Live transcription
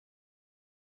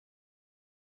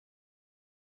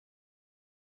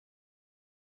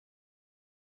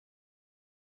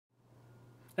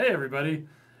Hey everybody!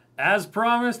 As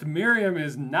promised, Miriam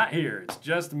is not here. It's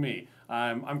just me.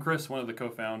 I'm Chris, one of the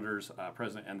co-founders,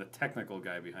 president, and the technical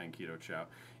guy behind Keto Chow.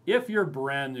 If you're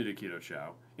brand new to Keto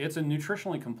Chow, it's a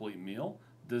nutritionally complete meal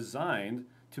designed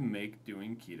to make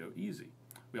doing keto easy.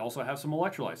 We also have some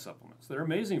electrolyte supplements that are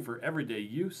amazing for everyday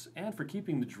use and for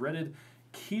keeping the dreaded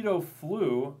keto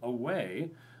flu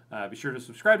away. Be sure to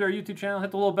subscribe to our YouTube channel,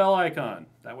 hit the little bell icon.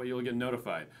 That way you'll get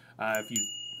notified. If you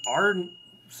are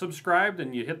subscribed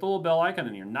and you hit the little bell icon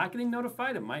and you're not getting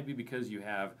notified, it might be because you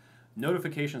have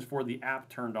notifications for the app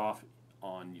turned off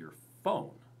on your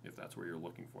phone, if that's where you're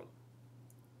looking for them.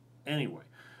 Anyway,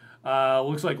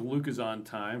 looks like Luke is on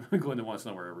time. Glenda wants to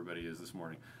know where everybody is this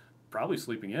morning. Probably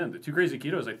sleeping in. The Two Crazy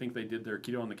Ketos, I think they did their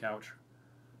keto on the couch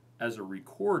as a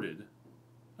recorded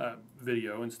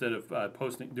video instead of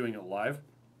doing it live.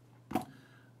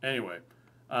 Anyway,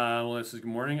 Melissa says, good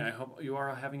morning. I hope you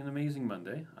are having an amazing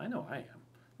Monday. I know I am.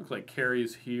 Looks like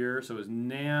Carrie's here. So is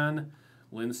Nan.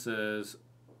 Lynn says,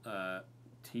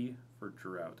 T for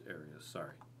drought areas.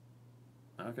 Sorry.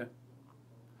 Okay.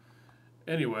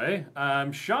 Anyway,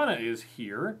 Shauna is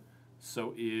here.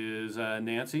 So is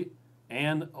Nancy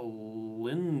and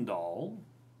Lindahl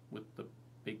with the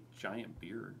big giant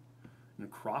beard in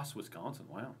Cross, Wisconsin.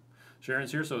 Wow.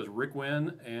 Sharon's here. So is Rick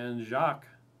Wynn and Jacques.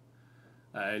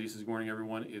 Eddie says, good morning,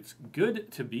 everyone. It's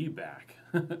good to be back.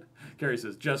 Carrie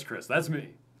says, just Chris. That's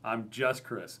me. I'm just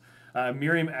Chris.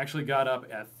 Miriam actually got up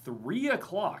at 3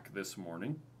 o'clock this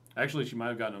morning. Actually, she might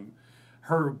have gotten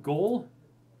her goal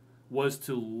was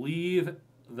to leave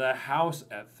the house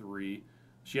at 3.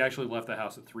 She actually left the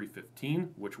house at 3:15,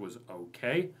 which was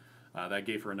okay. That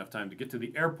gave her enough time to get to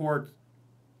the airport.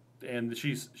 And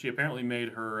she apparently made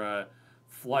her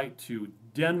flight to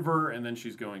Denver, and then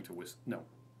she's going to not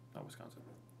Wisconsin.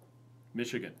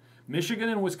 Michigan. Michigan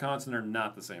and Wisconsin are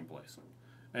not the same place.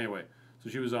 Anyway, so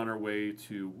she was on her way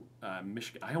to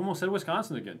Michigan. I almost said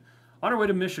Wisconsin again. On her way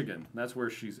to Michigan. That's where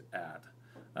she's at.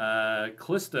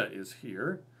 Clista is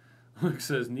here. Luke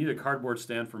says, need a cardboard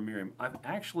stand for Miriam. I've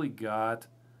actually got...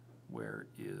 Where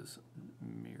is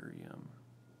Miriam?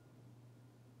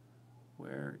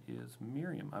 Where is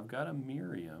Miriam? I've got a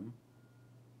Miriam.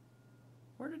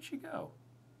 Where did she go?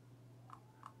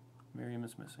 Miriam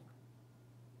is missing.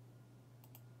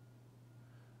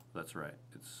 That's right.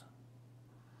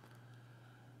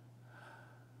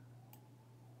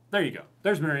 There you go.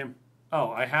 There's Miriam. Oh,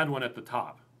 I had one at the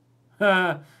top.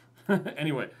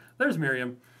 Anyway, there's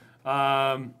Miriam.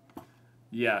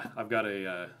 Yeah, I've got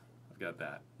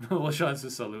that. LaShawn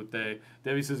says salute.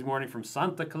 Debbie says good morning from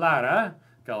Santa Clara,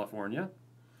 California.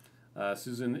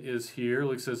 Susan is here.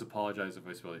 Luke says apologize if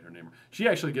I spelled her name. She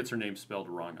actually gets her name spelled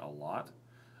wrong a lot.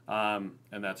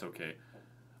 And that's okay.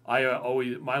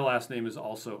 My last name is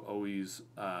also always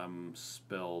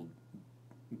spelled.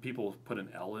 People put an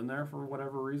L in there for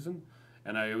whatever reason,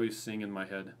 and I always sing in my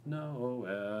head, no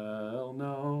L,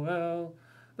 no L,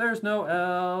 there's no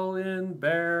L in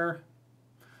bear.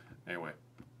 Anyway,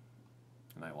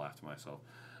 and I laughed to myself.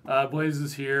 Blaze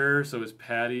is here, so is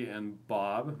Patty and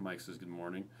Bob. Mike says good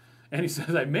morning, and he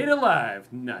says I made it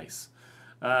live. Nice.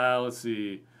 Let's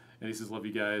see. And he says, love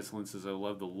you guys. Lynn says, I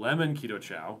love the lemon keto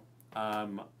chow.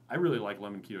 I really like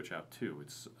lemon keto chow, too.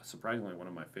 It's surprisingly one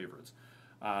of my favorites.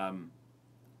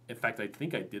 In fact, I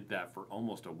think I did that for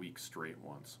almost a week straight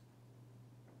once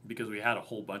because we had a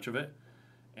whole bunch of it,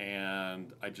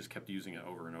 and I just kept using it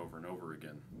over and over and over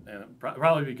again. And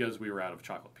probably because we were out of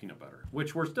chocolate peanut butter,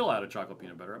 which we're still out of chocolate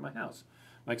peanut butter at my house.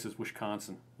 Mike says,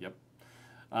 Wisconsin. Yep.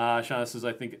 Shauna says,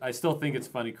 I still think it's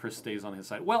funny Chris stays on his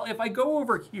side. Well, if I go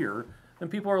over here... And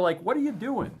people are like, what are you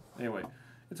doing? Anyway,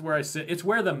 it's where I sit. It's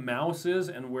where the mouse is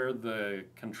and where the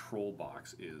control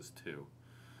box is, too.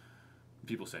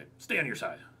 People say, stay on your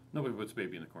side. Nobody puts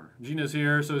baby in the corner. Gina's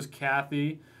here. So is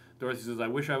Kathy. Dorothy says, I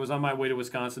wish I was on my way to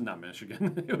Wisconsin, not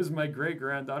Michigan. It was my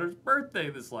great-granddaughter's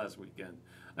birthday this last weekend.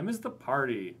 I missed the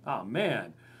party. Oh,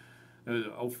 man. It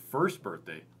was, first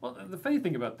birthday. Well, the funny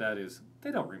thing about that is they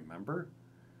don't remember.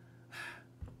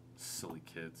 Silly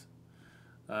kids.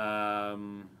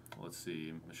 Let's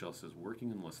see. Michelle says,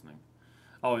 working and listening.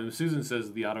 Oh, and Susan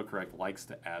says the autocorrect likes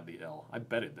to add the L. I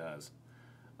bet it does.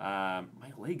 My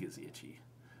leg is itchy.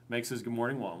 Meg says, good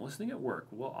morning while I'm listening at work.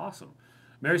 Well, awesome.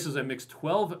 Mary says, I mixed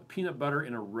 12 peanut butter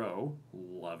in a row.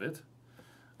 Love it.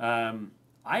 I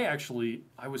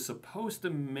was supposed to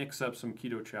mix up some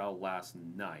Keto Chow last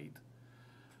night,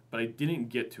 but I didn't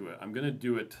get to it. I'm going to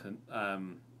do it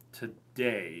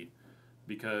today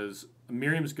because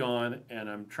Miriam's gone, and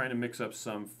I'm trying to mix up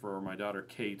some for my daughter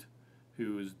Kate,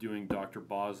 who is doing Dr.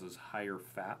 Boz's higher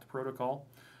fat protocol.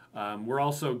 We're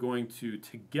also going to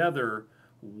together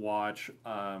watch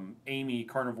Amy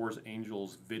Carnivore's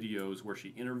Angels videos where she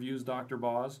interviews Dr.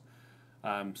 Boz,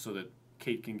 so that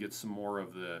Kate can get some more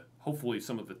of hopefully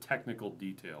some of the technical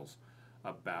details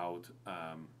about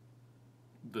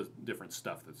the different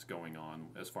stuff that's going on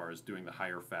as far as doing the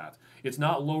higher fat. It's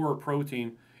not lower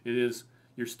protein. It is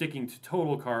you're sticking to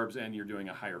total carbs and you're doing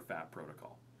a higher fat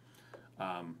protocol.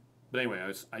 But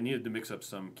anyway, I needed to mix up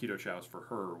some keto chows for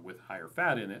her with higher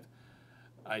fat in it.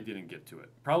 I didn't get to it.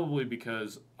 Probably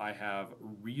because I have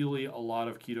really a lot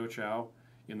of keto chow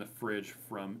in the fridge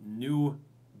from new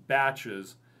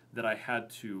batches that I had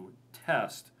to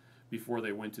test before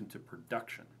they went into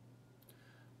production.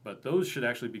 But those should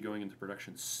actually be going into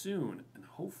production soon, and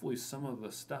hopefully some of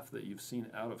the stuff that you've seen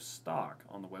out of stock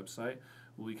on the website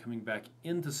will be coming back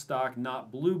into stock,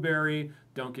 not blueberry.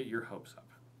 Don't get your hopes up.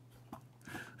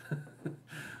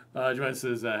 Joanne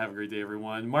says, have a great day,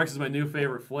 everyone. Mark says, my new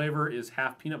favorite flavor is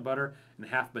half peanut butter and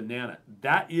half banana.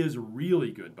 That is really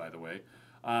good, by the way.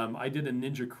 I did a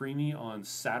Ninja Creamy on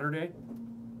Saturday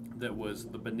that was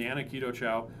the banana keto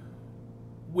chow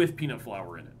with peanut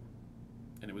flour in it.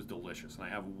 And it was delicious. And I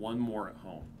have one more at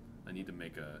home. I need to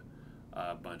make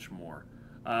a bunch more.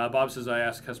 Bob says, I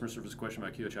asked customer service a question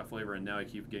about keto chow flavor, and now I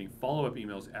keep getting follow-up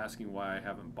emails asking why I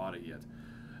haven't bought it yet.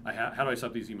 How do I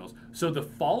stop these emails? So the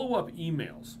follow-up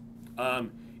emails,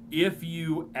 if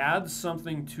you add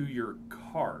something to your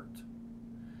cart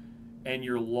and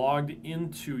you're logged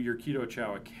into your Keto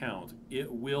Chow account,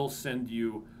 it will send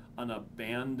you an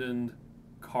abandoned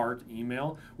cart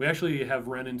email. We actually have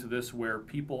run into this where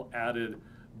people added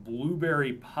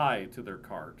blueberry pie to their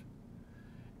cart,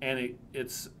 and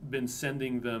it's been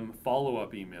sending them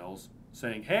follow-up emails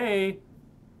saying, hey,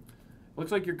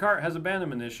 looks like your cart has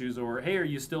abandonment issues, or hey, are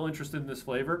you still interested in this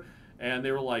flavor? And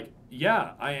they were like,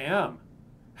 yeah, I am.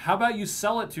 How about you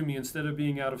sell it to me instead of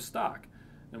being out of stock?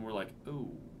 And we're like,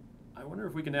 oh, I wonder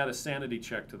if we can add a sanity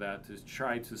check to that to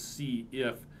try to see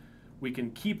if we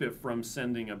can keep it from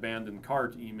sending abandoned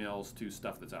cart emails to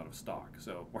stuff that's out of stock.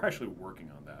 So we're actually working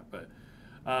on that. But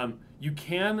you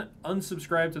can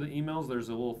unsubscribe to the emails. There's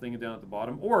a little thing down at the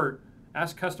bottom, or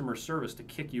ask customer service to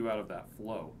kick you out of that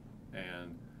flow.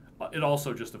 And it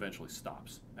also just eventually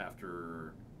stops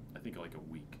after, I think, like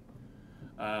a week.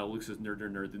 Luke says,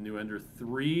 nerd. The new Ender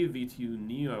 3, V2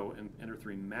 Neo, and Ender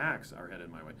 3 Max are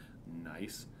headed my way.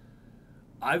 Nice.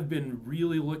 I've been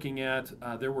really looking at,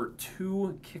 there were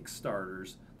 2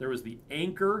 Kickstarters. There was the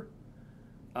Anchor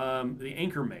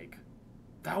Make.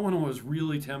 That one was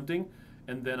really tempting.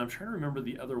 And then I'm trying to remember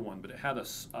the other one, but it had a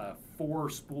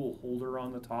 4-spool holder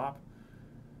on the top.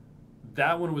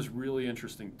 That one was really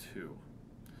interesting too.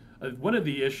 One of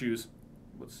the issues,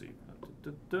 let's see.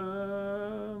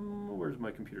 Where's my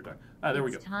computer talk? There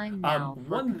we go. Time now for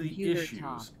one of the issues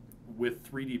talk. with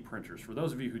 3D printers, for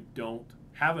those of you who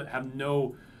have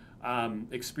no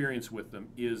experience with them,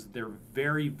 is they're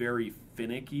very, very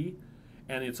finicky,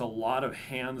 and it's a lot of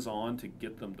hands-on to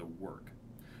get them to work.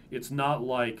 It's not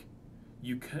like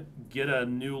you get a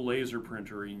new laser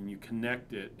printer and you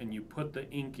connect it and you put the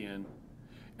ink in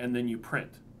and then you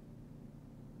print.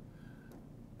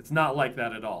 It's not like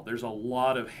that at all. There's a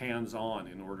lot of hands-on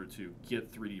in order to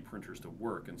get 3D printers to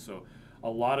work. And so a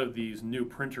lot of these new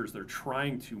printers, they're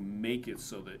trying to make it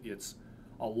so that it's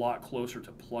a lot closer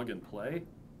to plug and play.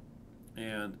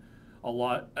 And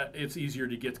it's easier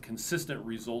to get consistent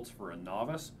results for a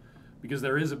novice, because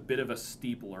there is a bit of a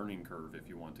steep learning curve if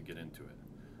you want to get into it.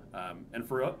 And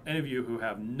for any of you who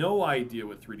have no idea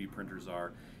what 3D printers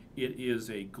are, it is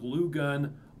a glue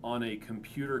gun on a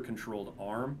computer-controlled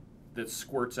arm that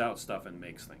squirts out stuff and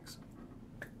makes things.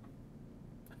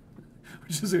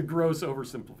 Which is a gross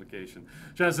oversimplification.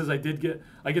 John says, I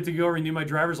get to go renew my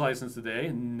driver's license today.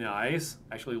 Nice.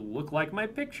 Actually look like my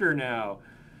picture now.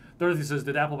 Dorothy says,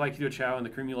 did apple pie keto chow and the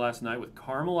creamy last night with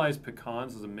caramelized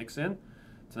pecans as a mix-in?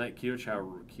 Tonight, keto chow,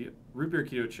 root beer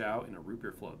keto chow in a root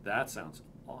beer float. That sounds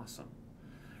awesome.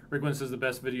 Rick Wynn says the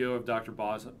best video of Dr.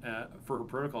 Boz for her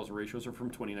protocols and ratios are from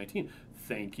 2019.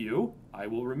 Thank you. I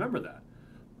will remember that.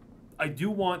 I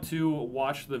do want to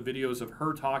watch the videos of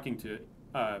her talking to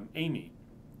Amy,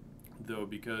 though,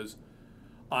 because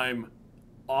I'm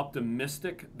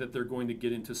optimistic that they're going to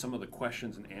get into some of the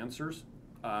questions and answers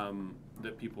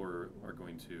that people are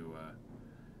going to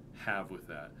have with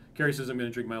that. Carrie says, I'm going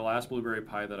to drink my last blueberry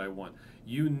pie that I want.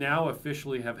 You now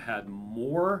officially have had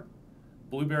more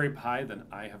blueberry pie than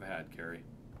I have had, Carrie.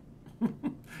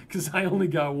 Because I only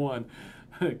got one.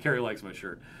 Carrie likes my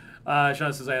shirt.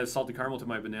 Sean says, I had salted caramel to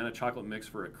my banana chocolate mix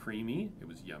for a creamy. It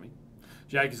was yummy.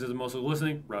 Jackie says, I'm mostly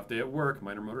listening. Rough day at work.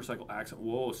 Minor motorcycle accident.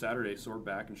 Whoa, Saturday, sore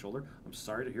back and shoulder. I'm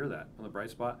sorry to hear that. On the bright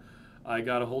spot, I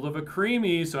got a hold of a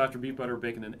creamy, so after beef butter,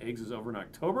 bacon, and eggs is over in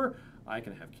October, I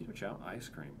can have Keto Chow ice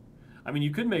cream. I mean,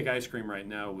 you could make ice cream right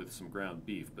now with some ground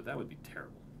beef, but that would be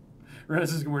terrible. Ren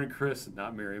says, good morning, Chris,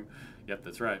 not Miriam. Yep,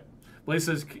 that's right. Blaze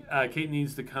says, Kate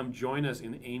needs to come join us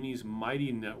in Amy's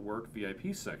Mighty Network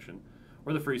VIP section,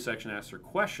 or the free section, ask her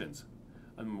questions.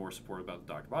 I'm more supportive about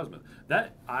Dr. Bosman.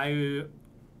 That, I'm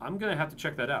going to have to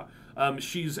check that out.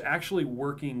 She's actually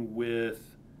working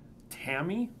with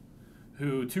Tammy,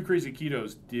 who Two Crazy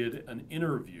Ketos did an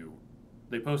interview.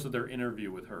 They posted their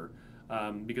interview with her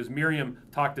because Miriam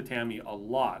talked to Tammy a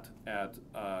lot at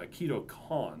Keto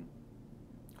Con.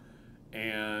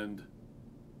 And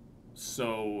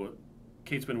so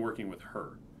Kate's been working with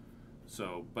her.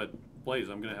 So, but Blaze,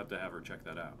 I'm going to have her check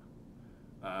that out.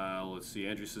 Let's see.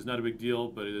 Andrew says, not a big deal,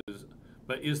 but it is.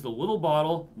 But is the little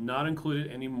bottle not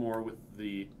included anymore with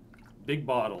the big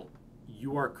bottle?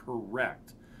 You are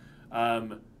correct.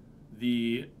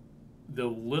 The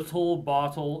little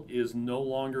bottle is no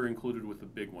longer included with the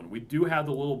big one. We do have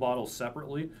the little bottle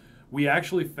separately. We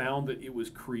actually found that it was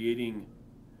creating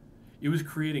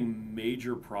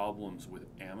major problems with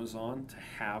Amazon to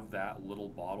have that little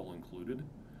bottle included.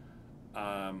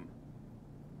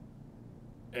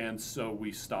 And so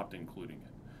we stopped including it.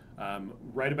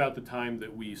 Right about the time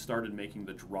that we started making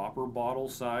the dropper bottle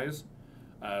size,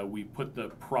 we put the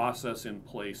process in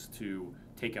place to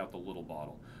take out the little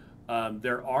bottle.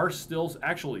 There are still,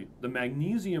 actually, the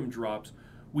magnesium drops,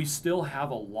 we still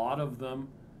have a lot of them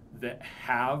that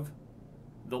have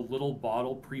the little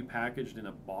bottle prepackaged in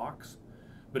a box.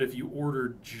 But if you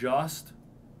order just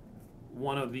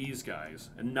one of these guys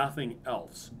and nothing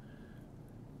else,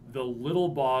 the little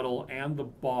bottle and the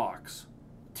box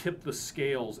tip the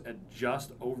scales at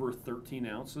just over 13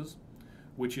 ounces,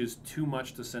 which is too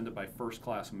much to send it by first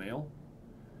class mail.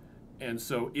 And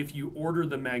so if you order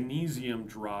the magnesium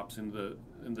drops in the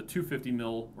 250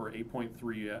 ml or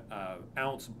 8.3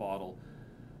 ounce bottle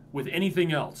with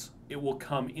anything else, it will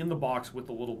come in the box with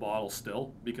the little bottle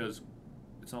still, because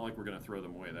it's not like we're going to throw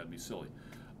them away. That'd be silly.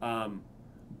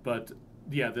 But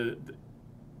yeah,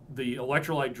 the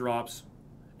electrolyte drops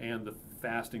and the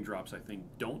fasting drops, I think,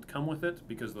 don't come with it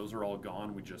because those are all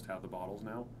gone. We just have the bottles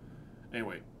now.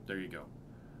 Anyway, there you go.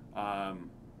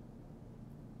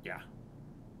 Yeah.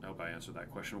 I hope I answered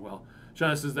that question well.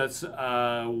 Shauna says, that's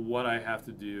what I have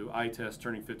to do. Eye test,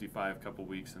 turning 55, a couple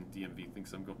weeks, and DMV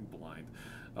thinks I'm going blind.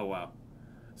 Oh, wow.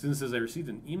 Susan says, I received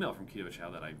an email from Keto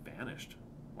Chow that I vanished.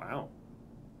 Wow.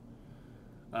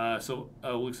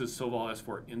 Luke says, Soval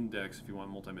S4 Index if you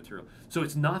want multi-material. So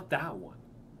it's not that one.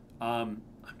 I'm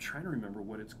trying to remember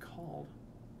what it's called.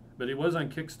 But it was on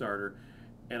Kickstarter,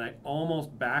 and I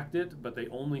almost backed it, but they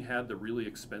only had the really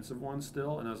expensive one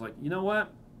still. And I was like, you know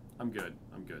what? I'm good.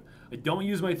 I don't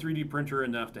use my 3D printer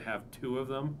enough to have two of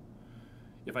them.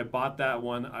 If I bought that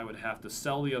one, I would have to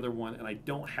sell the other one, and I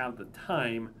don't have the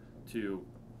time to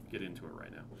get into it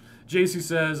right now. JC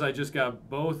says, I just got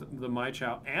both the My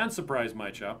Chow and Surprise My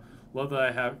Chow. Love that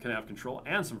I can have control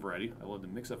and some variety. I love to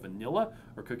mix up vanilla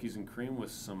or cookies and cream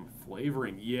with some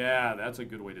flavoring. Yeah, that's a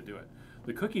good way to do it.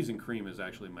 The cookies and cream is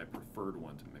actually my preferred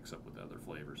one to mix up with other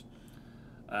flavors.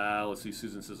 Let's see,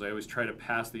 Susan says, I always try to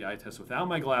pass the eye test without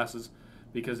my glasses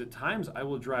because at times I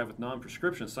will drive with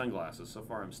non-prescription sunglasses. So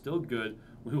far, I'm still good.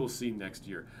 We will see next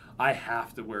year. I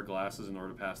have to wear glasses in order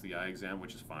to pass the eye exam,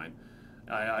 which is fine.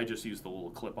 I just use the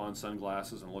little clip-on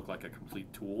sunglasses and look like a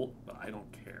complete tool, but I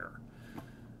don't care.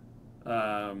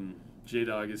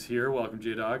 J-Dog is here. Welcome,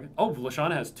 J-Dog. Oh,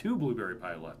 LaShawn has 2 blueberry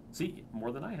pie left. See,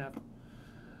 more than I have.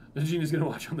 Gina's going to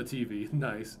watch on the TV.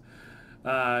 Nice.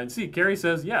 And see, Carrie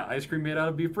says, yeah, ice cream made out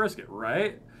of beef brisket,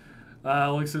 right?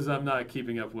 Alex says, I'm not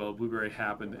keeping up well. Blueberry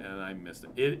happened, and I missed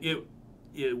it.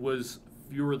 It was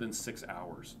fewer than 6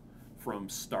 hours from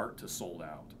start to sold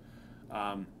out.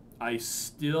 I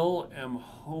still am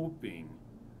hoping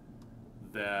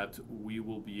that we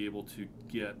will be able to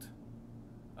get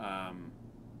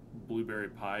blueberry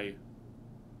pie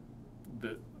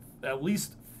at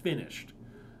least finished.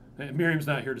 Miriam's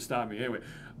not here to stop me anyway,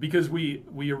 because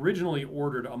we originally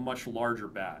ordered a much larger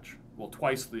batch, well,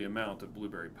 twice the amount of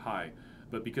blueberry pie,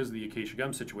 but because of the Acacia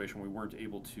gum situation, we weren't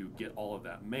able to get all of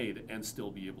that made and still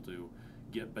be able to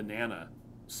get banana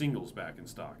singles back in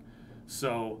stock.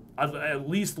 So I'd at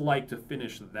least like to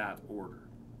finish that order.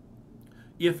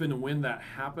 If and when that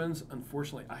happens,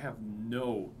 unfortunately, I have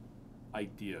no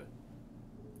idea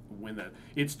when that.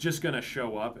 It's just going to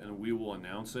show up, and we will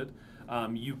announce it.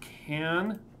 You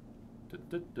can.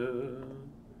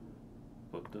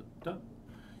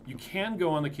 You can go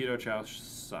on the Keto Chow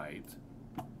site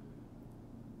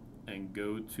and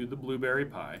go to the blueberry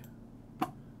pie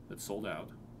that's sold out,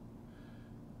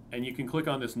 and you can click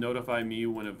on this notify me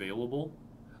when available.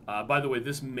 By the way,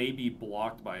 this may be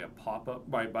blocked by a pop-up,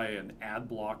 by an ad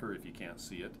blocker if you can't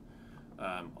see it.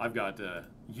 I've got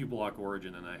uBlock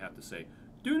Origin, and I have to say,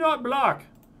 do not block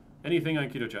anything on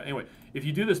Keto Chow. Anyway, if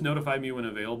you do this notify me when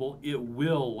available, it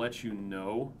will let you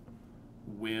know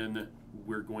when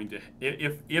we're going to,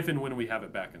 if and when we have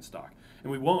it back in stock.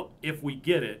 And we won't, if we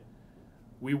get it,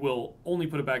 we will only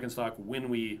put it back in stock when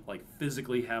we like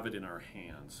physically have it in our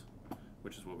hands,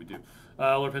 which is what we do.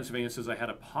 Lord Pennsylvania says, I had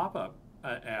a pop-up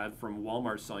ad from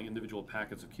Walmart selling individual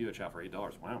packets of Keto Chow for $8.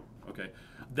 Wow, okay.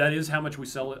 That is how much we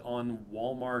sell it on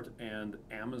Walmart and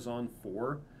Amazon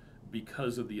for,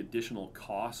 because of the additional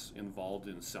costs involved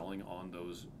in selling on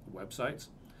those websites.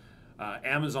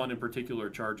 Amazon in particular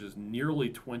charges nearly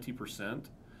 20%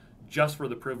 just for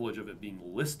the privilege of it being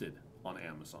listed on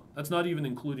Amazon. That's not even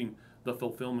including the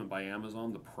fulfillment by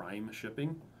Amazon, the Prime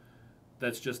shipping.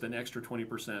 That's just an extra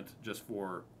 20% just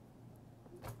for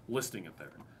listing it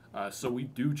there. So we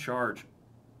do charge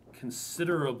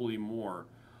considerably more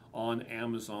on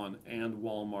Amazon and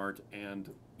Walmart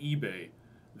and eBay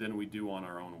than we do on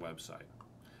our own website.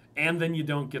 And then you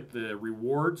don't get the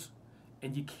rewards,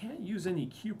 and you can't use any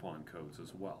coupon codes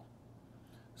as well.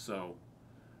 So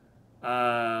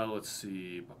let's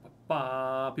see.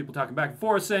 People talking back and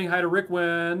forth saying hi to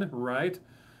Rickwin, right?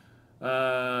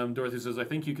 Dorothy says, I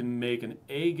think you can make an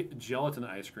egg gelatin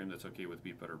ice cream that's okay with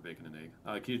beef butter, bacon, and egg.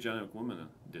 Ketogenic woman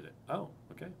did it. Oh,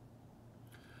 okay.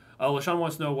 LaShawn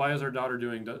wants to know, why is our daughter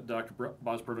doing Dr.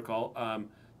 Boz protocol?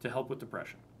 To help with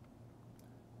depression.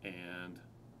 And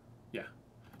yeah.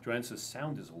 Joanne says,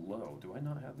 sound is low. Do I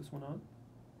not have this one on?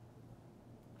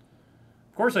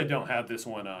 Of course I don't have this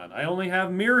one on. I only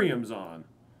have Miriam's on.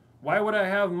 Why would I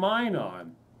have mine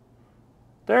on?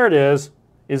 There it is.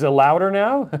 Is it louder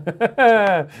now?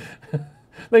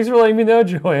 Thanks for letting me know,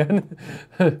 Joanne.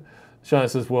 Shauna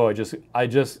says, whoa, I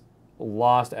just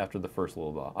lost after the first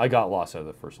little while. I got lost after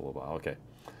the first little while. Okay.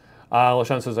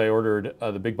 LaShawn says, I ordered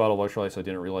the big bottle of electrolytes. I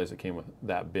didn't realize it came with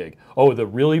that big. Oh, the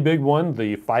really big one,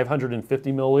 the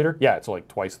 550 milliliter? Yeah, it's like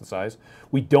twice the size.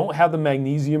 We don't have the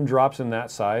magnesium drops in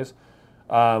that size.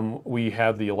 We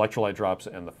have the electrolyte drops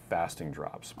and the fasting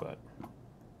drops, but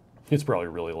it's probably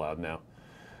really loud now.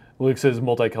 Luke says,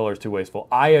 multicolor is too wasteful.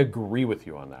 I agree with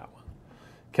you on that one.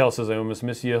 Kel says, I almost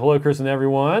miss you. Hello, Chris and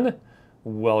everyone.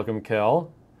 Welcome,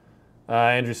 Kel.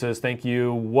 Andrew says, thank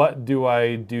you. What do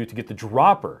I do to get the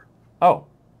dropper? Oh,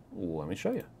 let me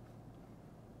show you.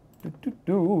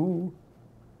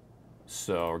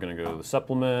 So we're going to go to the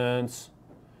supplements.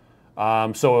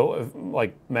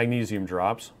 Like magnesium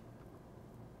drops.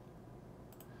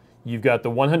 You've got the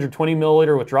 120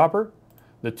 milliliter with dropper,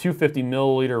 the 250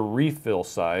 milliliter refill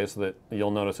size that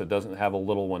you'll notice it doesn't have a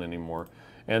little one anymore,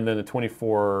 and then the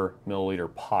 24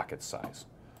 milliliter pocket size.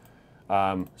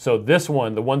 So this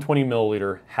one, the 120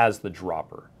 milliliter, has the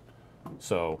dropper.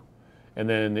 So, and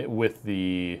then with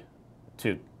the,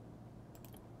 to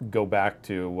go back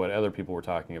to what other people were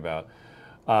talking about,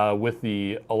 with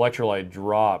the electrolyte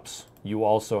drops, you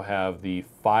also have the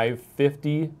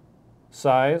 550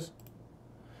 size,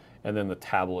 and then the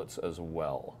tablets as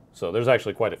well. So there's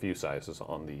actually quite a few sizes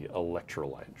on the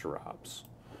electrolyte drops.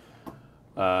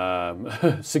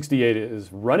 68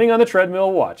 is running on the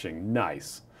treadmill watching.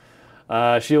 Nice.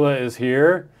 Sheila is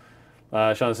here.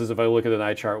 Sean says, if I look at an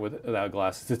eye chart without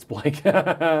glasses, it's blank.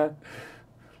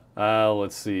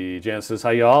 Let's see. Jan says,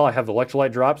 hi y'all. I have the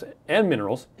electrolyte drops and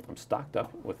minerals. I'm stocked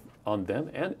up on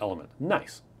them and Element.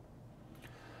 Nice.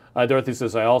 Dorothy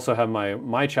says, I also have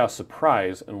my Chow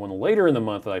Surprise, and when later in the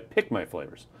month I pick my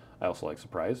flavors. I also like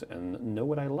Surprise and know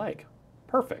what I like.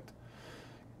 Perfect.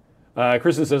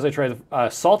 Kristen says, I tried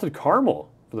salted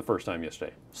caramel for the first time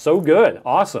yesterday. So good.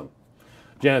 Awesome.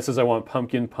 Janet says, I want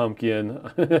pumpkin. Pumpkin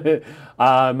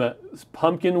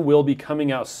will be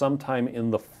coming out sometime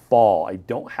in the fall. I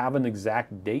don't have an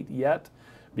exact date yet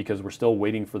because we're still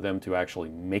waiting for them to actually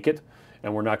make it.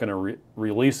 And we're not going to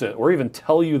release it or even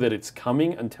tell you that it's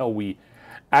coming until we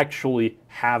actually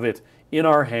have it in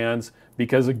our hands.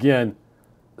 Because again,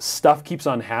 stuff keeps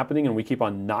on happening and we keep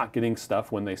on not getting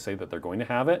stuff when they say that they're going to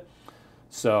have it.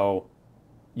 So,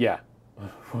 yeah.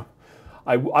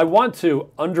 I want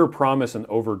to under-promise and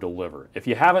over-deliver. If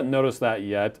you haven't noticed that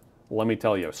yet, let me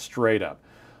tell you straight up.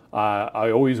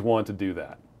 I always want to do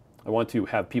that. I want to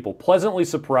have people pleasantly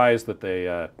surprised that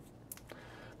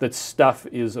that stuff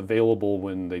is available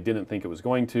when they didn't think it was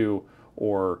going to,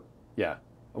 or, yeah,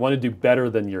 I want to do better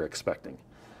than you're expecting.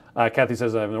 Kathy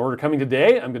says, I have an order coming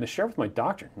today. I'm going to share with my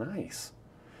doctor. Nice.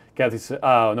 Kathy says,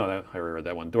 oh, no, I already read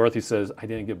that one. Dorothy says, I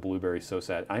didn't get blueberries, so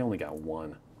sad. I only got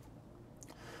one.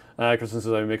 Kristen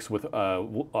says, I mix with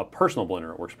a personal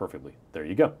blender. It works perfectly. There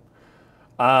you go.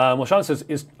 Well, Sean says,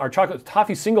 is our chocolate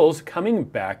toffee singles coming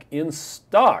back in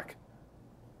stock?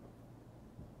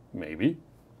 Maybe.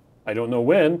 I don't know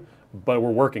when, but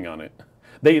we're working on it.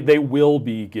 They will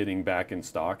be getting back in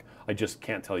stock. I just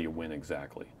can't tell you when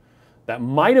exactly. That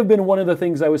might have been one of the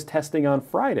things I was testing on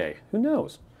Friday. Who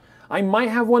knows? I might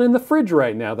have one in the fridge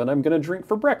right now that I'm going to drink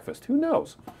for breakfast. Who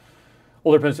knows?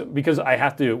 Well, it depends, because I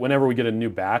have to, whenever we get a new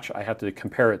batch, I have to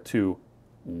compare it to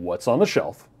what's on the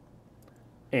shelf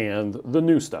and the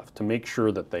new stuff to make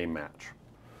sure that they match.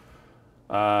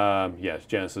 Yes,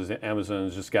 Janice says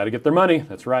Amazon's just got to get their money.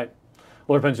 That's right.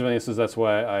 Lord Pennsylvania says that's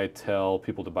why I tell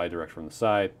people to buy direct from the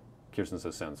site. Kirsten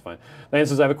says sounds fine. Diane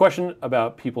says I have a question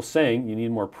about people saying you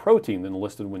need more protein than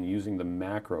listed when using the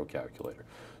macro calculator.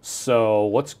 So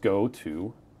let's go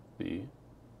to the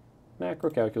macro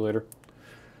calculator.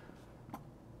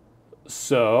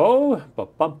 So,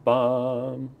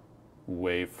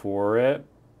 wait for it.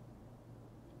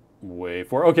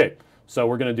 Okay, so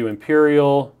we're going to do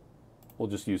imperial. We'll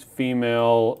just use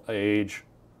female, age.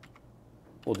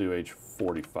 We'll do age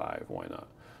 45, why not?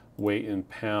 Weight in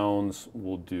pounds,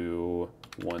 we'll do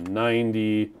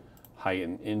 190. Height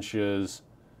in inches.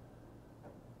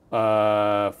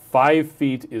 5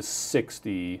 feet is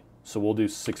 60, so we'll do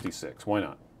 66, why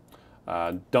not?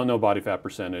 Don't know body fat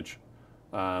percentage.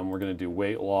 We're going to do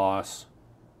weight loss,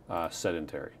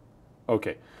 sedentary.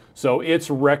 Okay, so it's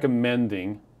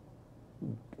recommending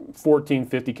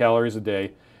 1450 calories a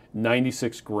day,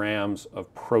 96 grams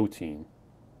of protein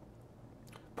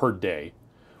per day,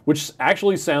 which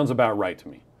actually sounds about right to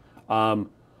me.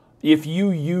 If you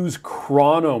use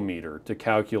Chronometer to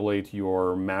calculate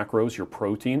your macros, your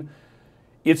protein,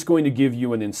 it's going to give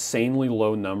you an insanely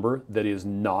low number that is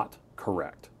not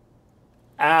correct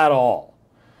at all.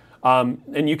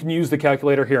 And you can use the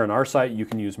calculator here on our site. You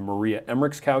can use Maria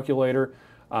Emmerich's calculator,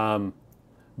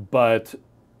 but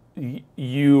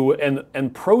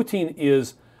and protein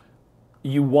is,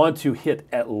 you want to hit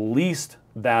at least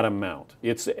that amount.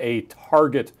 It's a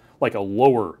target, like a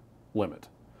lower limit.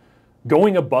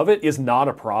 Going above it is not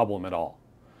a problem at all.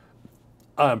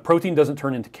 Protein doesn't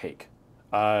turn into cake.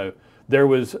 There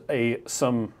was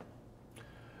some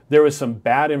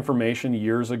bad information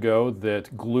years ago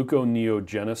that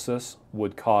gluconeogenesis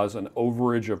would cause an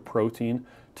overage of protein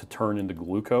to turn into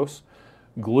glucose.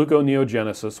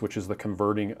 Gluconeogenesis, which is the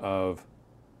converting of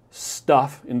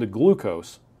stuff into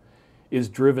glucose, is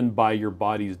driven by your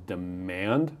body's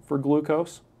demand for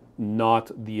glucose, not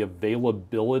the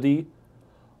availability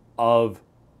of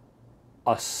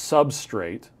a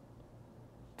substrate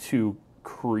to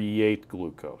create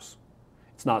glucose.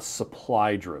 It's not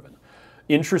supply driven.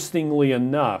 Interestingly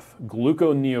enough,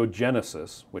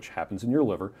 gluconeogenesis, which happens in your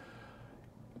liver,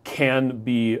 can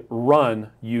be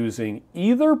run using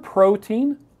either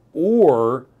protein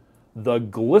or the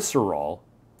glycerol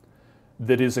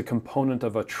that is a component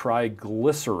of a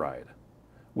triglyceride,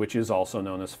 which is also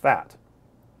known as fat.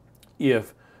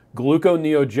 If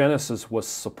gluconeogenesis was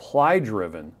supply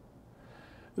driven,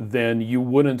 then you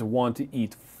wouldn't want to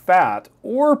eat fat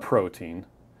or protein,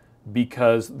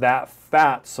 because that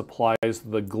fat supplies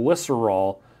the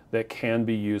glycerol that can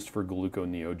be used for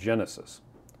gluconeogenesis.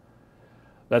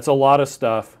 That's a lot of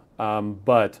stuff,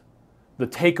 but the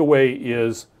takeaway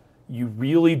is you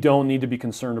really don't need to be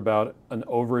concerned about an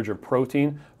overage of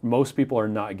protein. Most people are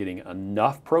not getting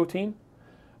enough protein.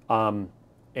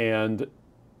 And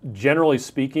generally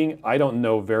speaking, I don't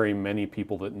know very many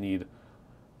people that need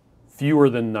fewer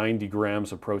than 90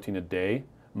 grams of protein a day.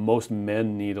 Most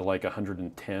men need like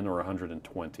 110 or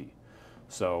 120.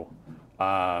 So,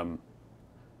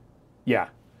 yeah,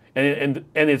 and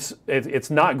it's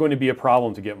not going to be a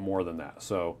problem to get more than that.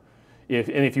 So,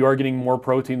 if you are getting more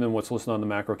protein than what's listed on the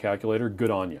macro calculator,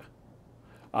 good on you.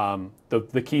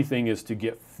 The key thing is to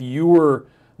get fewer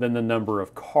than the number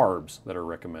of carbs that are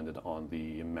recommended on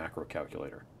the macro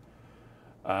calculator.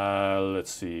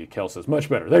 Let's see. Kel says, much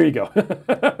better. There you go.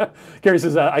 Carrie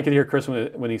says, I could hear Chris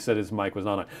when he said his mic was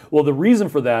not on. Well, the reason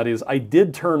for that is I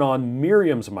did turn on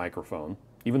Miriam's microphone,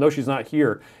 even though she's not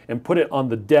here, and put it on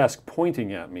the desk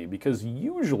pointing at me, because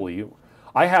usually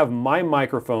I have my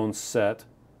microphone set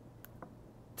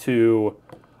to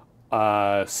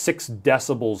 6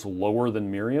 decibels lower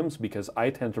than Miriam's, because I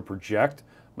tend to project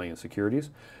my insecurities,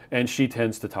 and she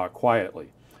tends to talk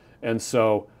quietly. And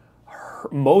so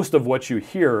most of what you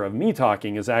hear of me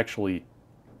talking is actually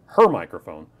her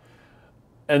microphone.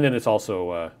 And then it's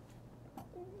also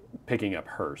picking up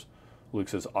hers. Luke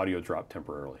says audio dropped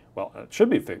temporarily. Well, it should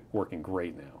be working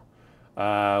great now.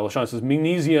 LaShawn says,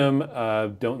 magnesium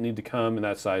don't need to come in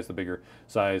that size, the bigger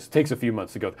size. Takes a few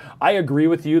months to go. I agree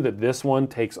with you that this one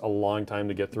takes a long time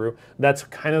to get through. That's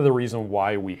kind of the reason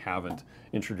why we haven't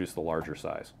introduced the larger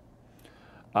size.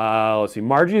 Let's see,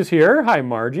 Margie is here. Hi,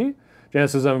 Margie.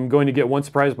 Janice says, I'm going to get one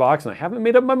surprise box and I haven't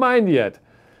made up my mind yet.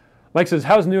 Mike says,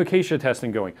 how's new Acacia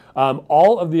testing going?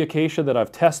 All of the Acacia that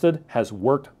I've tested has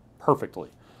worked perfectly.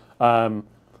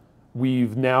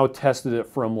 We've now tested it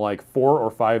from like 4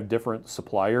 or 5 different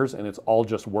suppliers and it's all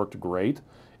just worked great.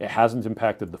 It hasn't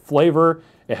impacted the flavor,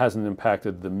 it hasn't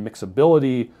impacted the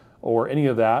mixability or any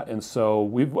of that, and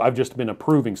so I've just been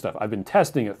approving stuff. I've been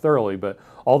testing it thoroughly, but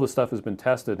all the stuff has been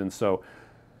tested, and so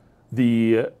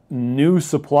the new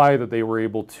supply that they were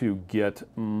able to get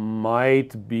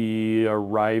might be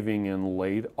arriving in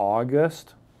late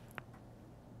August.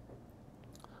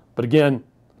 But again,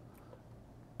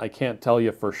 I can't tell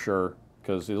you for sure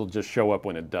because it'll just show up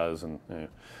when it does. And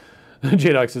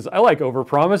J-Doc says, I like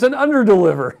overpromise and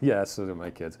underdeliver. Yes, those are my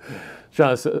kids.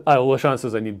 Sean says,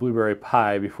 I need blueberry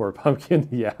pie before pumpkin.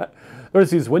 Yeah. Lord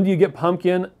says, when do you get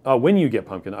pumpkin? When you get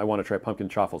pumpkin, I want to try pumpkin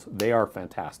truffles. They are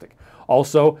fantastic.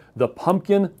 Also, the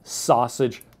pumpkin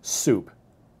sausage soup.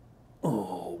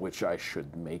 Oh, which I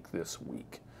should make this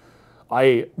week.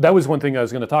 That was one thing I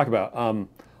was going to talk about.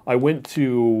 I went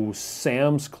to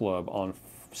Sam's Club on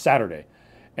Saturday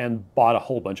and bought a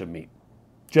whole bunch of meat.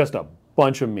 Just a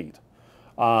bunch of meat.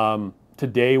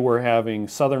 Today we're having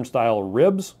Southern style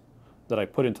ribs that I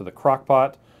put into the crock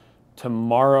pot.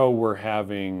 Tomorrow we're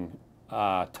having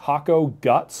taco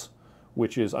guts,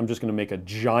 which is, I'm just going to make a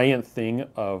giant thing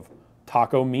of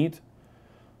taco meat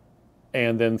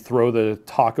and then throw the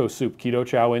taco soup Keto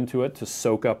Chow into it to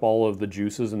soak up all of the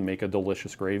juices and make a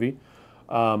delicious gravy.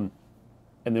 And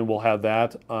then we'll have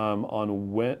that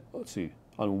on Wednesday.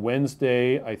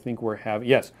 I think we're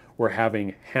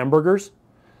having hamburgers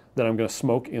that I'm going to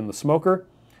smoke in the smoker.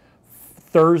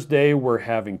 Thursday we're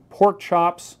having pork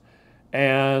chops,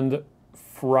 and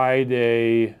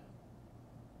Friday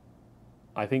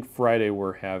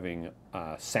we're having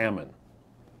salmon.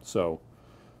 So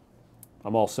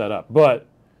I'm all set up, but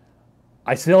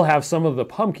I still have some of the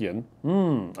pumpkin.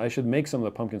 I should make some of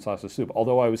the pumpkin sausage soup.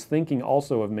 Although I was thinking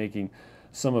also of making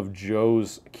some of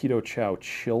Joe's Keto Chow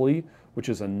chili, which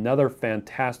is another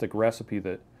fantastic recipe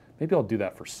that maybe I'll do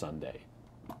that for Sunday.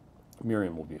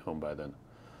 Miriam will be home by then.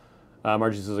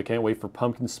 Margie says, I can't wait for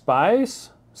pumpkin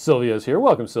spice. Sylvia is here.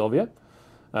 Welcome, Sylvia.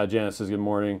 Janice says, good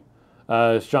morning.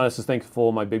 Shauna says,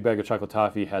 thankful my big bag of chocolate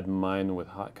toffee had mine with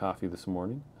hot coffee this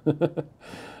morning.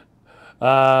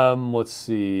 Let's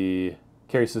see.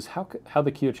 Carrie says, how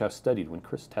the Keto Chow studied when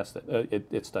Chris tested it.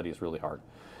 It studies really hard.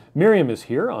 Miriam is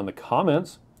here on the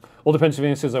comments. Older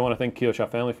Pennsylvania says, I want to thank Keto Chow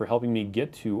family for helping me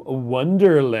get to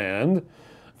Wonderland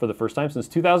for the first time since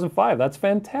 2005. That's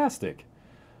fantastic.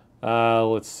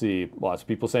 Let's see. Lots of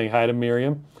people saying hi to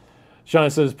Miriam.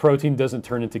 Shauna says, protein doesn't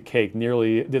turn into cake.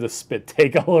 Nearly did a spit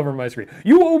take all over my screen.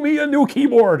 You owe me a new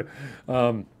keyboard.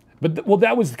 Well,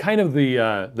 that was kind of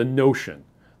the notion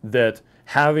that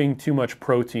having too much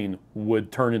protein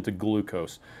would turn into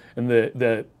glucose. And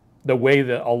the way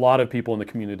that a lot of people in the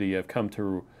community have come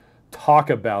to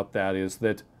talk about that is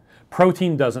that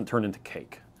protein doesn't turn into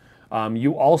cake.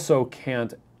 You also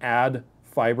can't add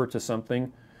fiber to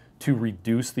something to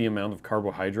reduce the amount of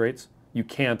carbohydrates. You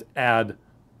can't add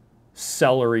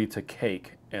celery to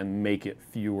cake and make it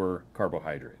fewer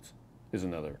carbohydrates, is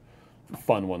another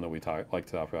fun one that we like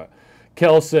to talk about.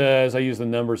 Kel says, I use the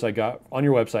numbers I got on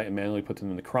your website and manually put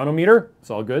them in the chronometer. It's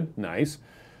all good. Nice.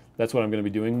 That's what I'm going to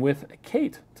be doing with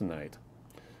Kate tonight.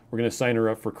 We're going to sign her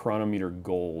up for Chronometer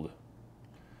Gold.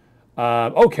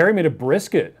 Carrie made a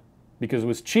brisket because it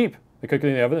was cheap. I cooked it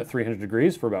in the oven at 300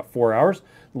 degrees for about 4 hours,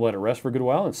 let it rest for a good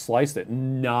while, and sliced it.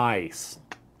 Nice.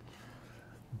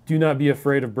 Do not be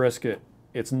afraid of brisket.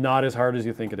 It's not as hard as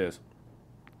you think it is.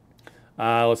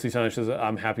 Let's see, Sonia says,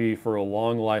 I'm happy for a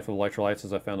long life of electrolytes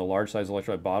as I found a large size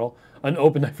electrolyte bottle.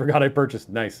 Unopened, I forgot I purchased.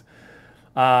 Nice.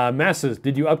 Mass says,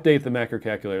 did you update the macro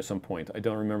calculator at some point? I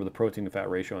don't remember the protein to fat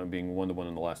ratio on it being 1-to-1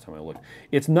 in the last time I looked.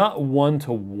 It's not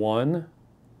 1-to-1.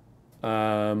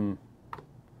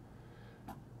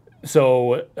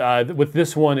 So with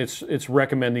this one, it's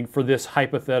recommending for this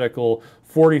hypothetical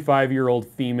 45-year-old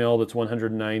female that's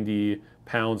 190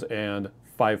 pounds and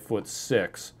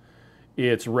 5'6",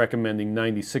 it's recommending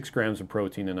 96 grams of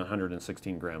protein and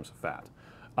 116 grams of fat.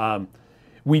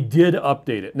 We did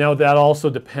update it. Now that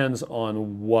also depends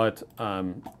on what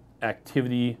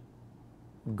activity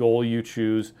goal you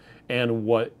choose and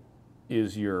what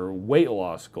is your weight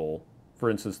loss goal. For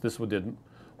instance, this one did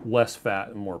less fat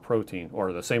and more protein,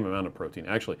 or the same amount of protein.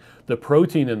 Actually, the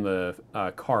protein and the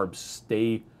carbs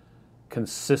stay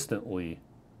consistently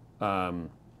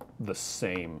the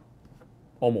same,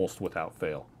 almost without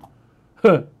fail.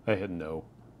 I hit no.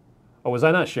 Oh, was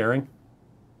I not sharing?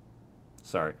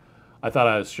 Sorry. I thought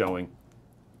I was showing.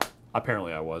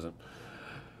 Apparently I wasn't.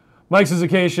 Mike says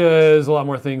Acacia is a lot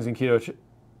more things in Keto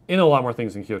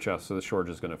Chow, so the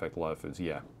shortage is going to affect a lot of foods.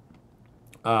 Yeah.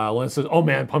 Len says, oh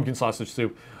man, pumpkin sausage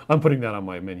soup. I'm putting that on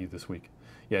my menu this week.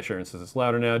 Yeah, Sharon says it's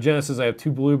louder now. Jenna says I have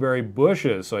 2 blueberry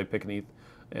bushes, so I pick and eat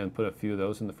and put a few of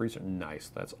those in the freezer.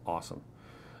 Nice, that's awesome.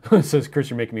 It says, Chris,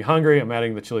 you're making me hungry. I'm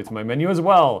adding the chili to my menu as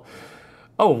well.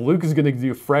 Oh, Luke is going to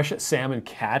do fresh salmon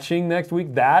catching next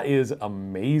week. That is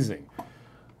amazing.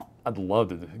 I'd love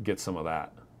to get some of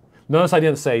that. Notice I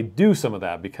didn't say do some of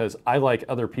that because I like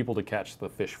other people to catch the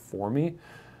fish for me.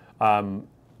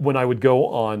 When I would go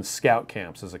on scout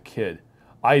camps as a kid,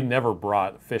 I never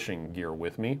brought fishing gear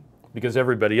with me because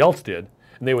everybody else did.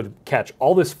 And they would catch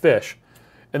all this fish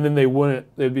and then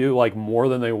they'd be like more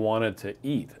than they wanted to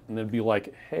eat. And they'd be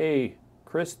like, hey,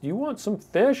 Chris, do you want some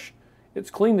fish? It's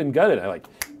cleaned and gutted. I'm like,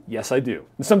 yes, I do.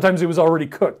 And sometimes it was already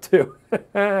cooked too.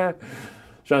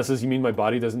 Sean says, you mean my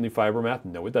body doesn't need fiber math?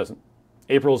 No, it doesn't.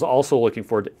 April is also looking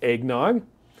forward to eggnog.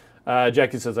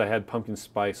 Jackie says, I had pumpkin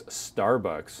spice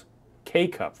Starbucks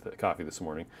K-cup coffee this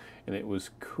morning, and it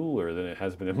was cooler than it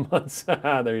has been in months.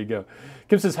 There you go.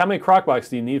 Kim says, how many crock pots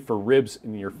do you need for ribs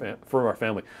in for our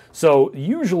family? So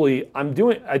usually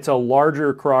it's a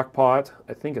larger crock pot.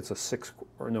 I think it's a 6,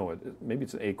 or no, maybe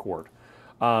it's an 8 quart.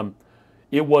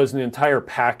 It was an entire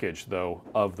package, though,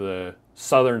 of the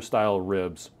Southern style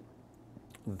ribs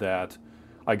that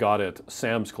I got at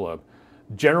Sam's Club.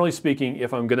 Generally speaking,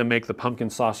 if I'm going to make the pumpkin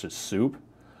sausage soup,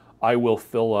 I will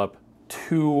fill up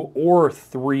 2 or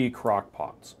 3 crock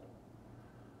pots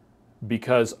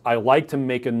because I like to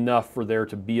make enough for there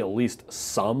to be at least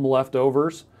some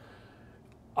leftovers.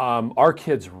 Our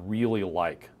kids really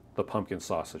like the pumpkin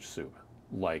sausage soup,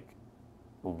 like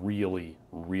really,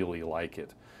 really like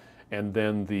it. And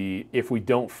then if we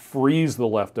don't freeze the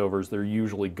leftovers, they're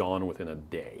usually gone within a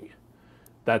day.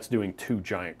 That's doing 2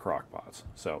 giant crock pots.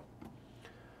 So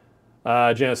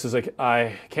Janice says,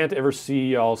 I can't ever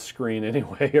see y'all's screen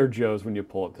anyway, or Joe's when you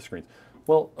pull up the screens.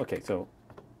 Well, okay, so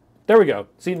there we go.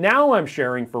 See, now I'm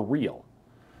sharing for real.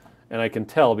 And I can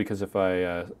tell because if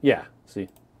I, yeah, see.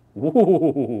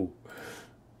 Woo!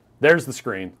 There's the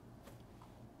screen.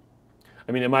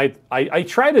 I mean, I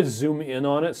try to zoom in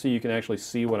on it so you can actually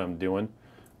see what I'm doing.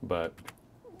 But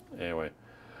anyway.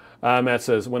 Matt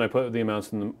says, when I put the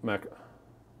amounts in the macro,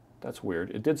 that's weird.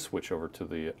 It did switch over to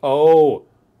the, oh,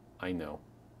 I know.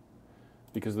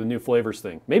 Because of the new flavors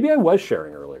thing. Maybe I was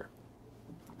sharing earlier.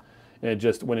 And it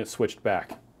just, when it switched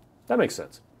back. That makes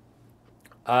sense.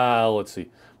 Let's see.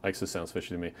 Mike says, sounds fishy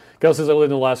to me. Kel says, I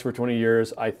lived in Alaska for 20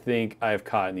 years. I think I have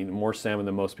caught and eaten more salmon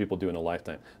than most people do in a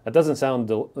lifetime. That doesn't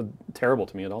sound terrible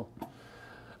to me at all.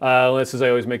 Lance says, I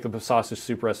always make the sausage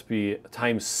soup recipe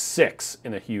 ×6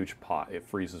 in a huge pot. It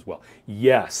freezes well.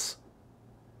 Yes.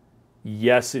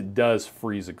 Yes, it does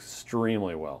freeze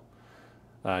extremely well.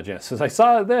 Janice says, I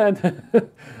saw it then.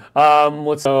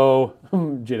 Let's go.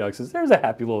 J-Dog says, there's a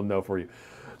happy little note for you.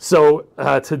 So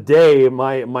today,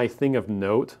 my thing of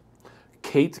note,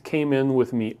 Kate came in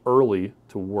with me early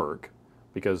to work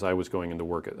because I was going into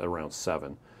work at around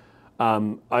 7.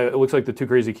 It looks like the 2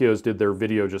 Crazy Ketos did their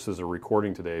video just as a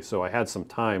recording today, so I had some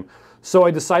time. So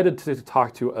I decided to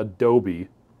talk to Adobe.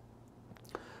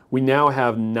 We now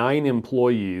have 9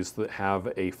 employees that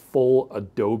have a full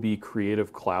Adobe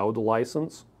Creative Cloud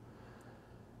license.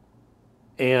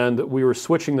 And we were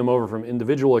switching them over from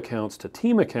individual accounts to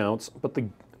team accounts, but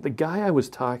the guy I was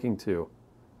talking to,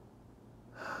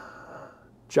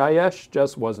 Jayesh,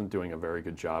 just wasn't doing a very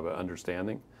good job at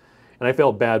understanding. And I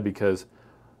felt bad because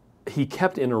he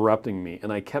kept interrupting me,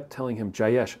 and I kept telling him,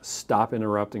 Jayesh, stop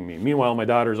interrupting me. Meanwhile, my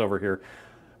daughter's over here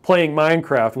playing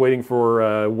Minecraft, waiting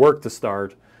for work to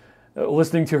start,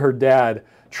 listening to her dad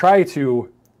try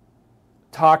to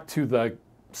talk to the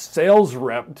sales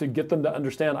rep to get them to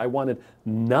understand I wanted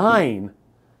 9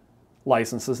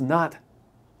 licenses, not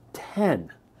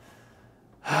 10.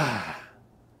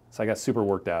 So I got super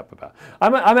worked up about it.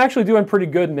 I'm actually doing pretty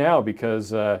good now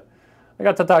because I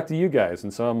got to talk to you guys,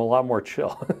 and so I'm a lot more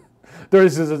chill.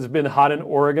 It's been hot in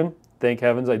Oregon. Thank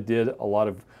heavens I did a lot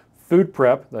of food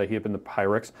prep that I heat up in the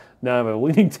Pyrex. Now I have a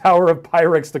leaning tower of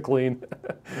Pyrex to clean.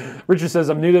 Richard says,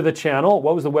 I'm new to the channel.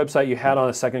 What was the website you had on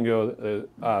a second ago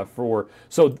for?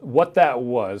 So what that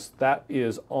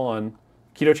is on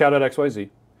ketochow.xyz.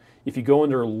 If you go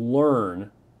under Learn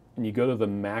and you go to the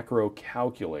macro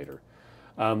calculator,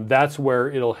 that's where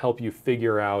it'll help you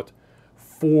figure out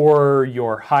for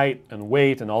your height and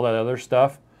weight and all that other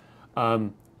stuff.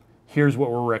 here's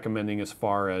what we're recommending as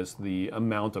far as the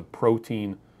amount of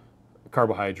protein,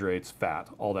 carbohydrates, fat,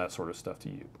 all that sort of stuff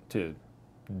to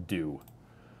do.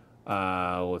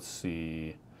 Let's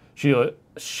see.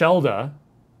 Shelda.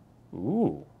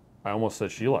 Ooh, I almost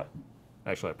said Sheila.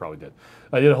 Actually, I probably did.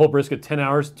 I did a whole brisket, 10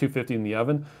 hours, 250 in the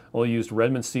oven. Only used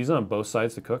Redmond season on both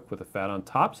sides to cook with the fat on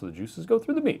top so the juices go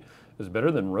through the meat. It's better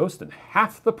than roast and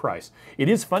half the price. It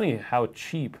is funny how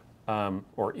cheap,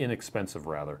 or inexpensive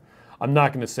rather. I'm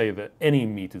not going to say that any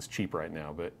meat is cheap right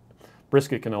now, but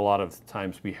brisket can a lot of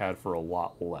times be had for a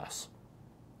lot less.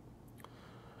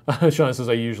 Sean says,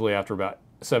 I usually, after about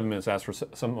 7 minutes, ask for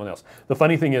someone else. The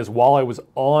funny thing is, while I was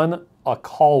on a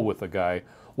call with a guy,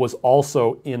 was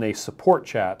also in a support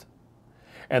chat,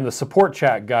 and the support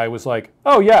chat guy was like,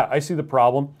 oh yeah, I see the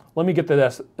problem. Let me get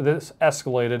this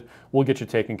escalated. We'll get you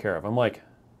taken care of. I'm like,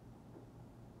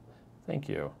 thank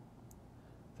you.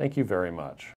 Thank you very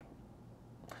much.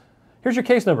 Here's your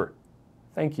case number.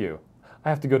 Thank you. I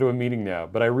have to go to a meeting now,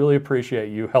 but I really appreciate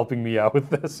you helping me out with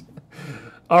this.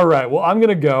 All right, well, I'm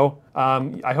gonna go.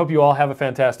 I hope you all have a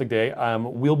fantastic day. I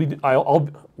will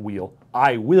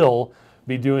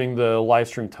be doing the live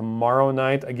stream tomorrow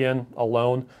night, again,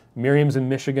 alone. Miriam's in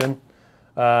Michigan.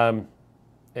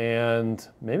 And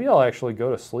maybe I'll actually go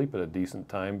to sleep at a decent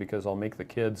time because I'll make the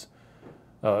kids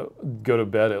go to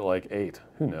bed at like 8.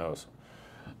 Who knows?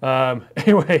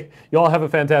 Anyway, you all have a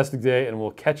fantastic day, and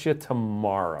we'll catch you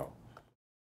tomorrow.